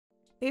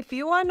If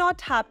you are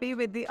not happy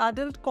with the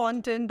adult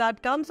content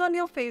that comes on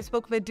your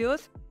Facebook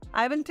videos,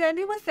 I will tell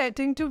you a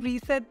setting to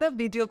reset the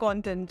video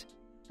content.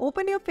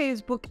 Open your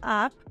Facebook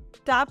app,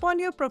 tap on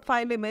your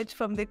profile image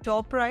from the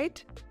top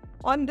right.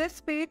 On this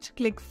page,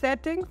 click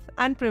Settings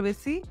and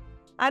Privacy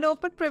and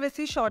open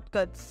Privacy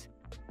Shortcuts.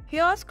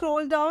 Here,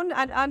 scroll down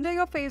and under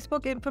your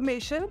Facebook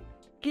information,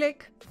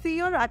 click See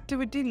Your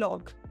Activity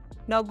Log.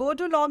 Now go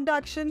to Logged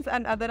Actions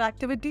and Other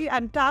Activity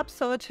and tap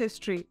Search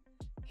History.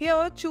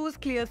 Here, choose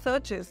Clear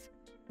Searches.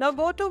 Now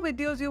go to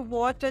Videos you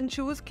watched and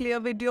choose Clear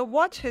Video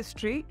Watch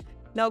History.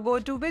 Now go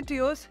to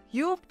Videos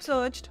you've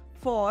searched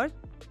for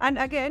and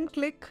again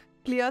click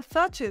Clear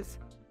Searches.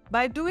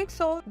 By doing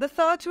so, the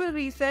search will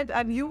reset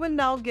and you will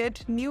now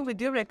get new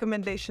video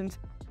recommendations.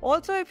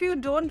 Also, if you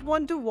don't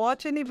want to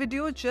watch any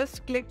video,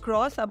 just click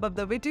cross above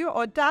the video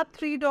or tap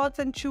three dots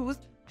and choose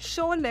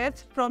Show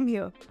Less from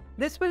here.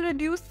 This will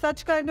reduce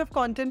such kind of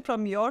content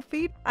from your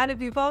feed. And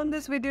if you found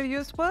this video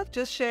useful,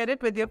 just share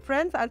it with your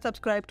friends and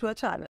subscribe to our channel.